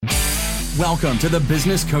Welcome to the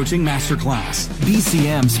Business Coaching Masterclass.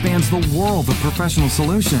 BCM spans the world of professional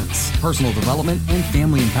solutions, personal development, and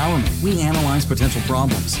family empowerment. We analyze potential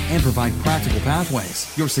problems and provide practical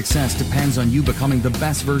pathways. Your success depends on you becoming the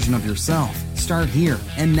best version of yourself. Start here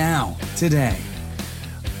and now, today.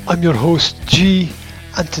 I'm your host, G,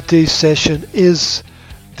 and today's session is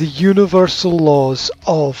the universal laws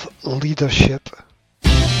of leadership.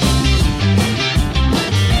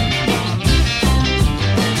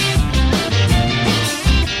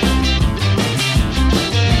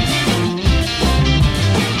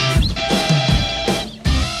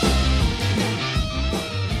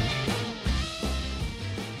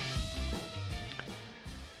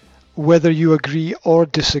 Whether you agree or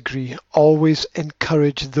disagree, always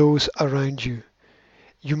encourage those around you.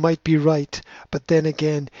 You might be right, but then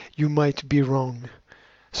again, you might be wrong.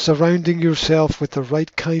 Surrounding yourself with the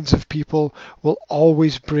right kinds of people will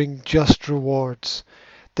always bring just rewards.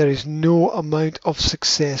 There is no amount of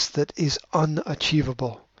success that is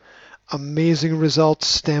unachievable. Amazing results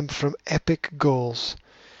stem from epic goals.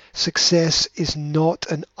 Success is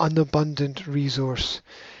not an unabundant resource.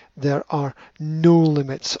 There are no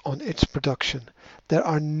limits on its production. There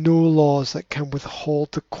are no laws that can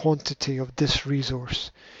withhold the quantity of this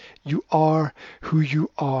resource. You are who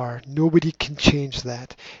you are. Nobody can change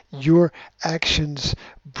that. Your actions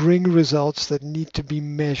bring results that need to be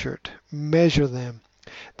measured. Measure them.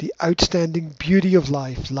 The outstanding beauty of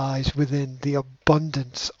life lies within the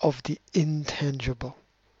abundance of the intangible.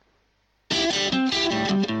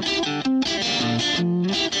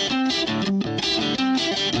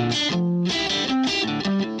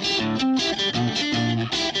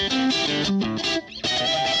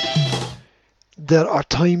 There are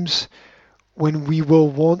times when we will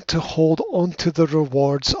want to hold on to the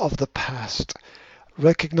rewards of the past.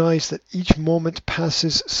 Recognize that each moment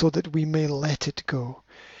passes so that we may let it go.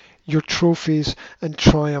 Your trophies and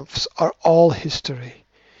triumphs are all history.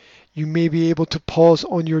 You may be able to pause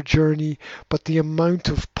on your journey, but the amount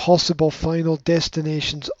of possible final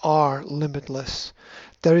destinations are limitless.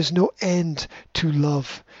 There is no end to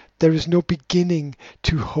love. There is no beginning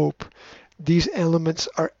to hope. These elements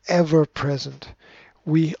are ever present.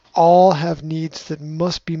 We all have needs that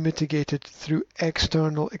must be mitigated through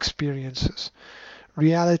external experiences.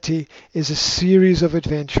 Reality is a series of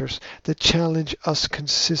adventures that challenge us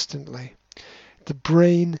consistently. The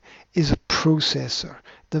brain is a processor.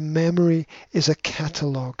 The memory is a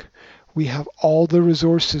catalog. We have all the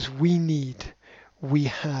resources we need. We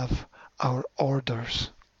have our orders.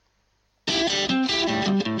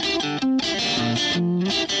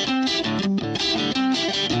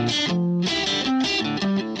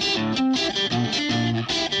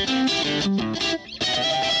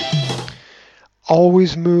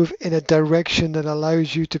 Always move in a direction that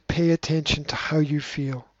allows you to pay attention to how you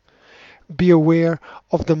feel. Be aware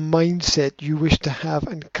of the mindset you wish to have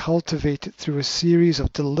and cultivate it through a series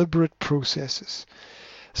of deliberate processes.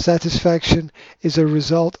 Satisfaction is a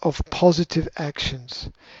result of positive actions.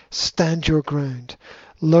 Stand your ground.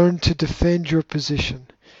 Learn to defend your position.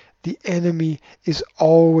 The enemy is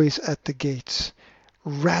always at the gates,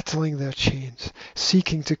 rattling their chains,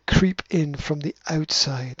 seeking to creep in from the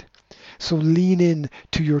outside. So lean in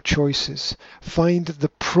to your choices. Find the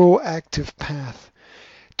proactive path.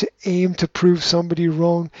 To aim to prove somebody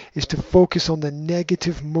wrong is to focus on the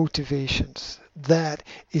negative motivations. That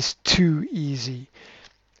is too easy.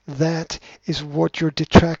 That is what your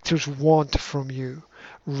detractors want from you.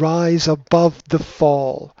 Rise above the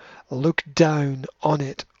fall. Look down on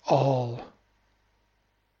it all.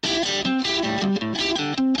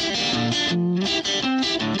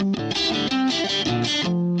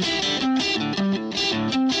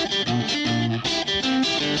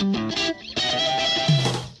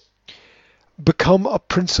 Become a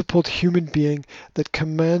principled human being that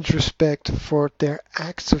commands respect for their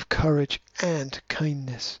acts of courage and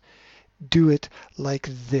kindness. Do it like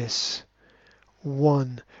this.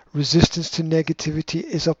 1. Resistance to negativity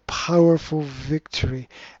is a powerful victory,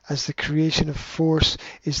 as the creation of force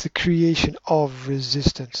is the creation of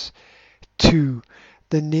resistance. 2.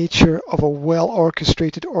 The nature of a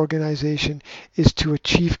well-orchestrated organization is to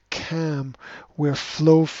achieve calm, where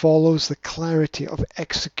flow follows the clarity of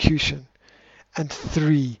execution. And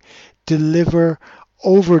 3,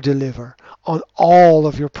 over-deliver on all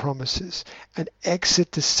of your promises and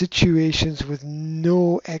exit the situations with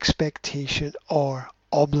no expectation or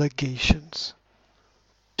obligations.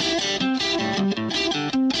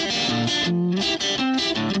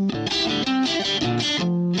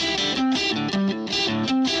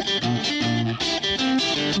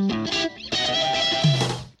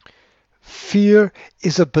 Fear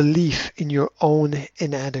is a belief in your own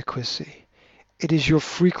inadequacy. It is your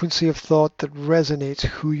frequency of thought that resonates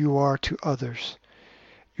who you are to others.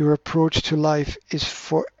 Your approach to life is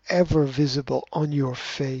forever visible on your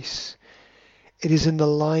face. It is in the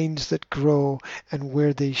lines that grow and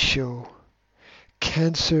where they show.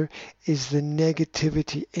 Cancer is the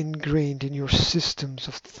negativity ingrained in your systems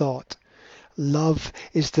of thought. Love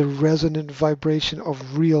is the resonant vibration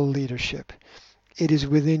of real leadership. It is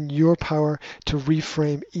within your power to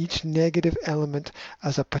reframe each negative element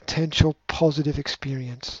as a potential positive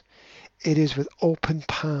experience. It is with open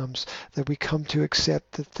palms that we come to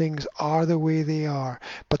accept that things are the way they are,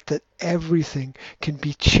 but that everything can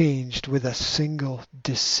be changed with a single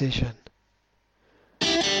decision.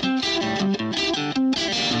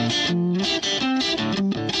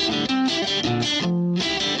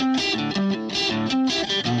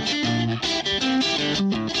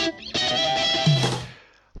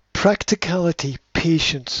 Practicality,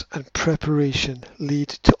 patience, and preparation lead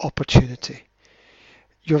to opportunity.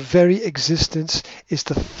 Your very existence is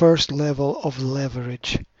the first level of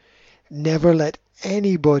leverage. Never let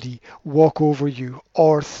anybody walk over you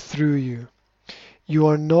or through you. You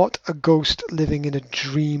are not a ghost living in a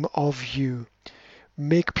dream of you.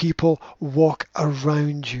 Make people walk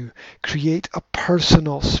around you. Create a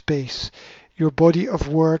personal space. Your body of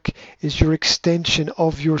work is your extension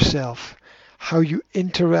of yourself. How you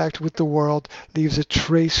interact with the world leaves a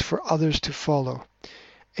trace for others to follow.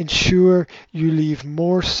 Ensure you leave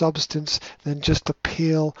more substance than just a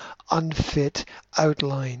pale, unfit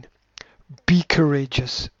outline. Be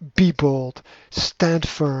courageous, be bold, stand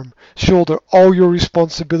firm, shoulder all your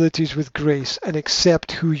responsibilities with grace, and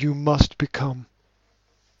accept who you must become.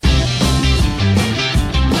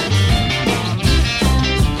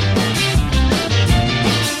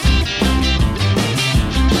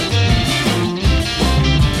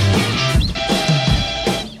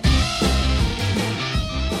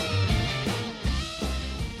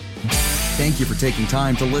 Thank you for taking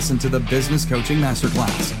time to listen to the Business Coaching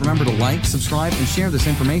Masterclass. Remember to like, subscribe, and share this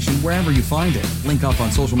information wherever you find it. Link up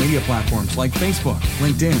on social media platforms like Facebook,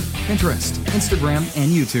 LinkedIn, Pinterest, Instagram,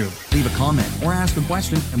 and YouTube. Leave a comment or ask a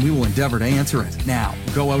question, and we will endeavor to answer it. Now,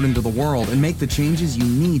 go out into the world and make the changes you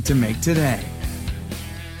need to make today.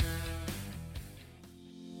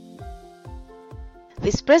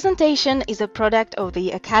 This presentation is a product of the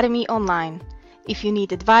Academy Online. If you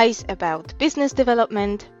need advice about business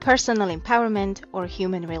development, personal empowerment, or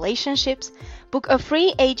human relationships, book a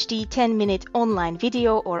free HD 10-minute online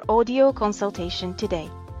video or audio consultation today.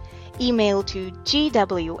 Email to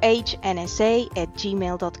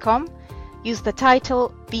gwhnsa@gmail.com. Use the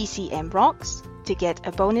title BCM Rocks to get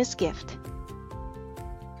a bonus gift.